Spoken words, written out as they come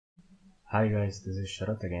Hi guys, this is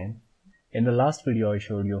Sharath again. In the last video I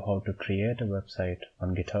showed you how to create a website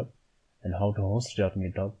on GitHub and how to host it on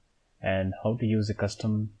GitHub and how to use a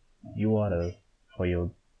custom URL for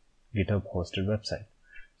your GitHub hosted website.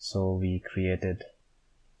 So we created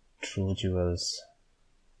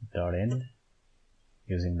truejewels.in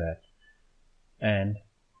using that, and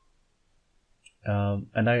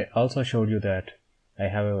I also showed you that I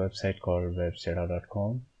have a website called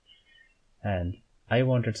websdata.com and I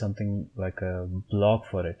wanted something like a blog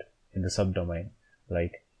for it in the subdomain,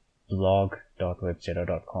 like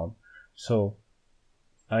blog.websdata.com. So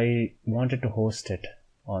I wanted to host it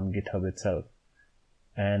on GitHub itself,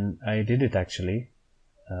 and I did it actually,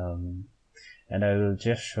 and I will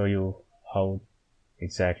just show you how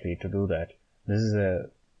exactly to do that. This is a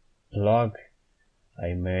blog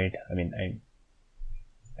I made. I made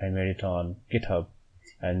it on GitHub,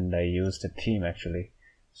 and I used a theme actually.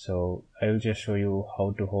 So I will just show you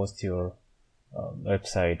how to host your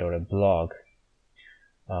website or a blog,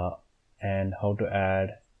 and how to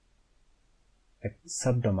add a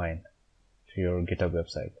subdomain to your GitHub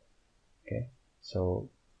website. Okay, so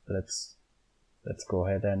let's go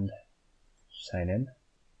ahead and sign in.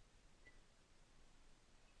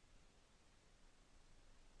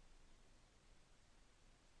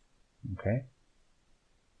 Okay,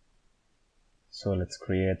 so let's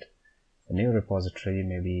create a new repository.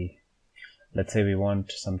 Maybe let's say we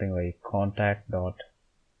want something like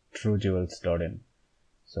contact.truejewels.in.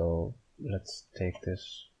 so let's take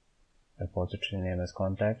this repository name as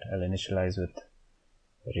contact. I'll initialize with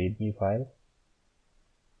a readme file.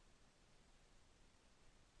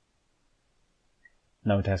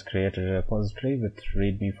 Now it has created a repository with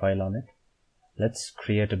readme file on it. Let's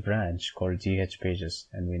create a branch called ghpages,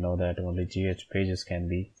 and we know that only ghpages can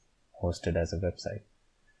be hosted as a website.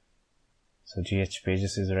 So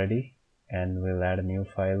ghpages is ready, and we'll add a new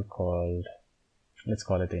file called, let's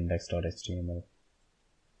call it index.html.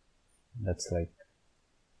 That's like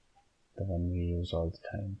the one we use all the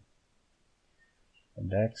time,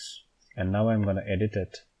 index. And now I'm going to edit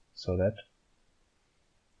it so that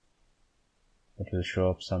it will show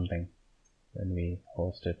up something when we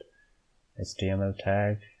host it. HTML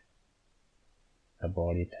tag, a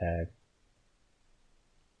body tag,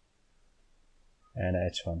 and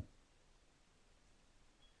h1,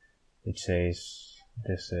 which says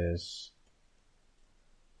this is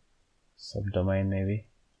subdomain maybe.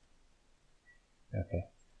 Okay,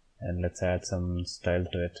 and let's add some style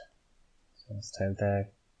to it. So style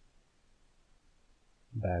tag,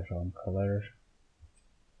 background color.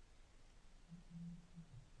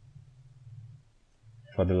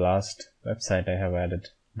 For the last website I have added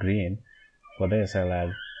green. For this I'll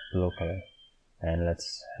add blue color, and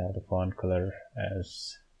let's have the font color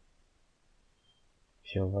as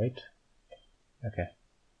pure white. Okay,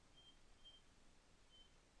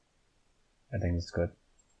 I think it's good.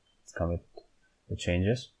 Let's commit the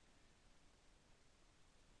changes.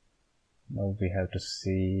 Now we have to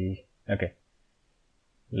see. Okay,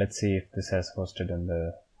 let's see if this has hosted in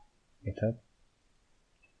the GitHub.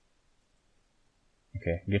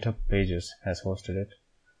 Okay, GitHub Pages has hosted it.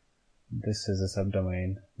 This is a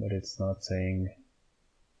subdomain, but it's not saying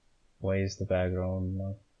why is the background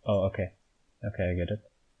not. Oh, okay, I get it.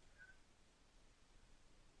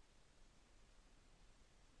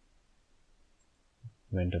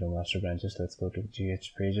 Went to the master branches. Let's go to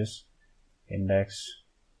ghpages, index.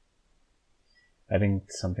 I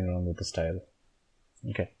think something wrong with the style.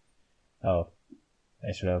 Okay. Oh,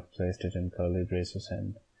 I should have placed it in curly braces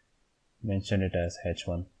and mention it as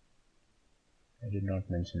h1. I did not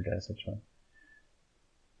mention it as h1.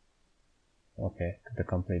 Okay, the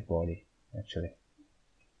complete body actually.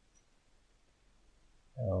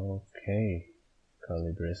 Okay,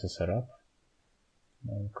 curly braces are up.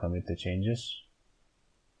 Now commit the changes.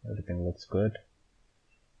 Everything looks good.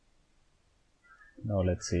 Now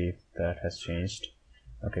let's see if that has changed.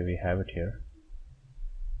 Okay, we have it here.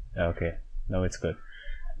 Okay, now it's good.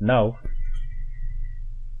 Now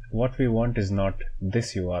what we want is not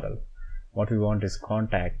this URL. What we want is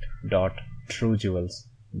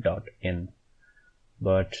contact.truejewels.in.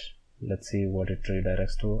 But let's see what it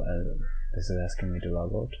redirects to. This is asking me to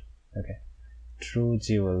log out. Okay,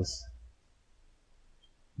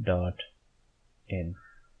 truejewels.in.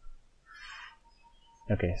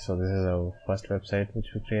 Okay, so this is our first website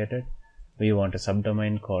which we created. We want a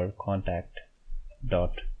subdomain called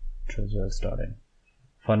contact.truejewels.in.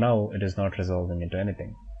 For now, it is not resolving into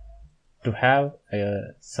anything. To have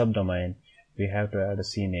a subdomain, we have to add a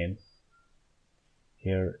CNAME.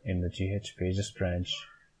 Here in the ghpages branch,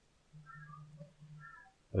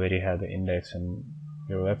 where you have the index and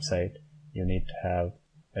your website, you need to have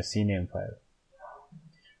a CNAME file.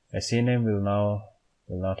 A CNAME will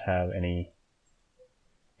not have any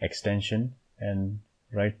extension, and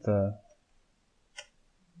write the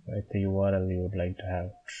URL you would like to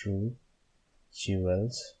have,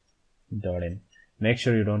 truejewels.in. Make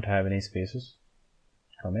sure you don't have any spaces.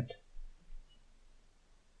 Commit.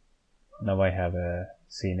 Now I have a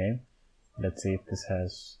CNAME. Let's see if this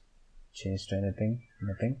has changed to anything.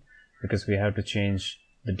 Nothing, because we have to change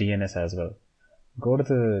the DNS as well. Go to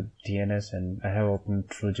the DNS, and I have opened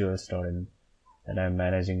truejewels.in and I'm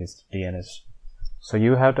managing its DNS. So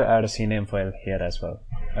you have to add a CNAME file here as well.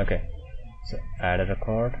 Okay, so add a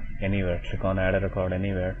record anywhere. Click on add a record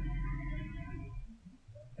anywhere,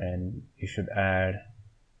 and you should add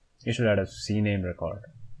a CNAME record.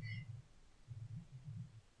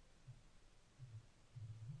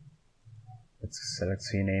 Let's select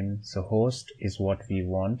CNAME. So host is what we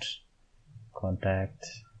want.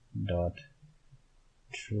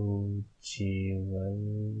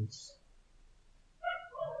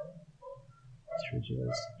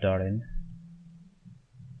 Truejewels.in.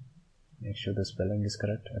 Make sure the spelling is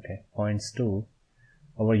correct. Okay, points to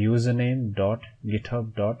our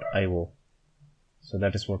username.github.io. So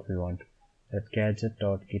that is what we want. That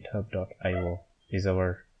gadget.github.io is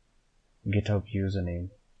our GitHub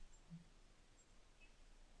username.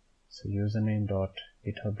 So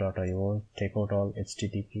username.github.io, take out all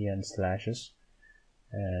HTTP and slashes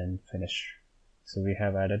and finish. So we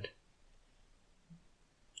have added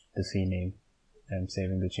the CNAME. I'm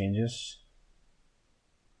saving the changes.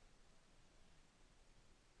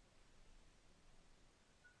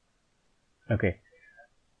 Okay,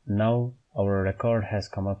 now our record has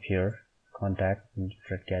come up here,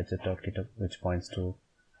 contact.gadget.github, which points to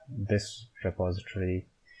this repository,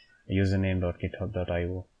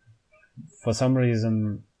 username.github.io. For some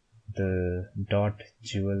reason the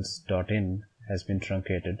 .jewels.in has been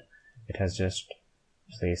truncated. It has just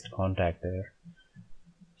placed contact there.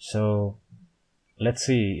 So let's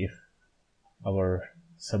see if our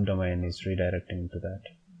subdomain is redirecting to that.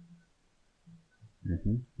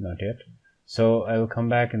 Not yet. So I will come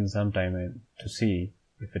back in some time to see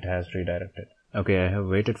if it has redirected. Okay, I have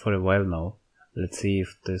waited for a while now. Let's see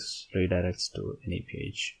if this redirects to any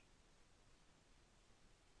page.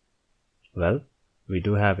 Well, we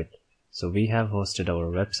do have it. So we have hosted our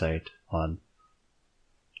website on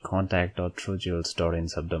contact.truejewels.in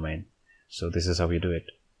subdomain. So this is how we do it.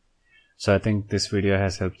 So I think this video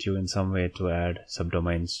has helped you in some way to add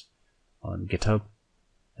subdomains on GitHub.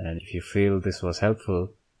 And if you feel this was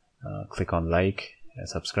helpful, click on like and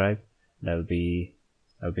subscribe. And I'll be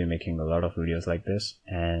making a lot of videos like this,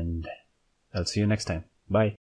 and I'll see you next time. Bye.